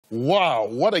Wow,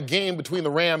 what a game between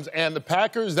the Rams and the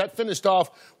Packers. That finished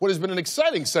off what has been an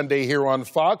exciting Sunday here on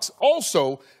Fox.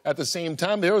 Also, at the same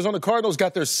time, the Arizona Cardinals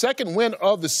got their second win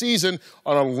of the season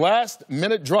on a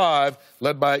last-minute drive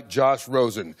led by Josh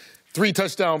Rosen. 3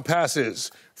 touchdown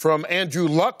passes from Andrew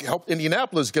Luck helped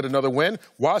Indianapolis get another win.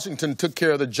 Washington took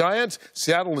care of the Giants.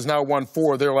 Seattle has now won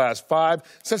 4 of their last 5.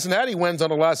 Cincinnati wins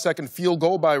on a last-second field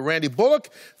goal by Randy Bullock.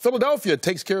 Philadelphia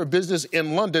takes care of business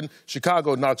in London.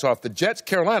 Chicago knocks off the Jets.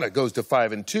 Carolina goes to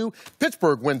 5-2.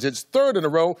 Pittsburgh wins its 3rd in a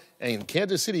row. And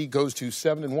Kansas City goes to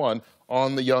 7-1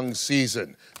 on the young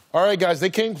season. All right, guys, they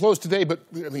came close today, but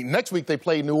next week they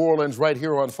play New Orleans right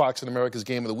here on Fox and America's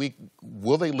Game of the Week.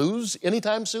 Will they lose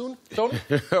anytime soon, Tony?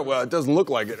 Well, it doesn't look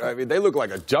like it. I mean, they look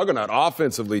like a juggernaut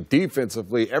offensively,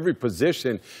 defensively, every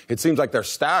position. It seems like they're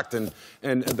stacked, and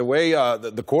the way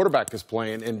the quarterback is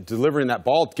playing and delivering that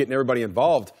ball, getting everybody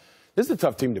involved, this is a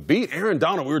tough team to beat. Aaron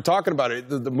Donald, we were talking about it,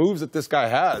 the moves that this guy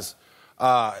has.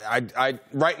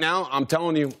 Right now, I'm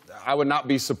telling you, I would not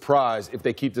be surprised if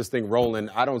they keep this thing rolling.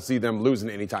 I don't see them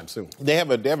losing anytime soon. They have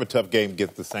a tough game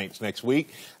against the Saints next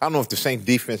week. I don't know if the Saints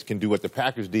defense can do what the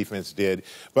Packers defense did,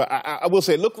 but I will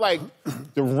say it looked like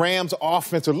the Rams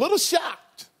offense are a little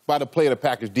shocked by the play of the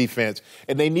Packers defense,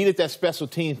 and they needed that special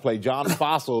teams play. John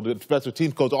Fossil, the special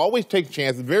teams coach, always takes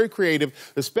chances, very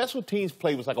creative. The special teams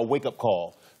play was like a wake-up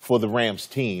call for the Rams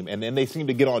team, and then they seem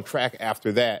to get on track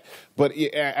after that. But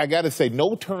I got to say,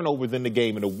 no turnovers in the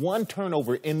game, and the one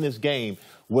turnover in this game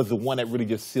was the one that really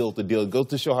just sealed the deal. It goes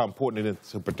to show how important it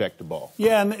is to protect the ball.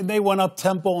 Yeah, and they went up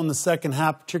tempo in the second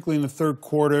half, particularly in the third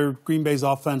quarter. Green Bay's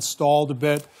offense stalled a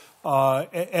bit,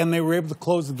 and they were able to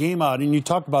close the game out. And you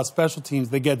talk about special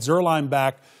teams. They get Zerline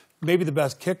back, maybe the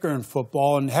best kicker in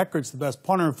football, and Heckert's the best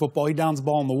punter in football. He downs the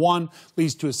ball on the 1,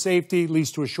 leads to a safety,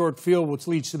 leads to a short field, which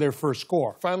leads to their first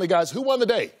score. Finally, guys, who won the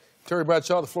day? Terry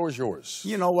Bradshaw, the floor is yours.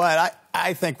 You know what?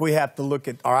 I think we have to look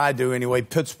at, or I do anyway,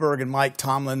 Pittsburgh and Mike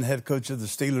Tomlin, head coach of the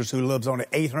Steelers, who lives only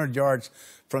 800 yards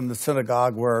from the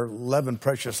synagogue where 11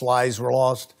 precious lives were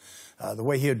lost. The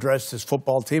way he addressed his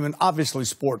football team, and obviously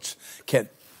sports can't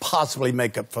possibly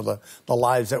make up for the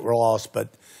lives that were lost, but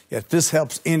if this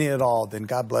helps any at all, then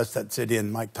God bless that city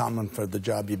and Mike Tomlin for the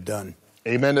job you've done.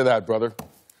 Amen to that, brother.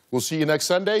 We'll see you next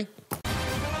Sunday.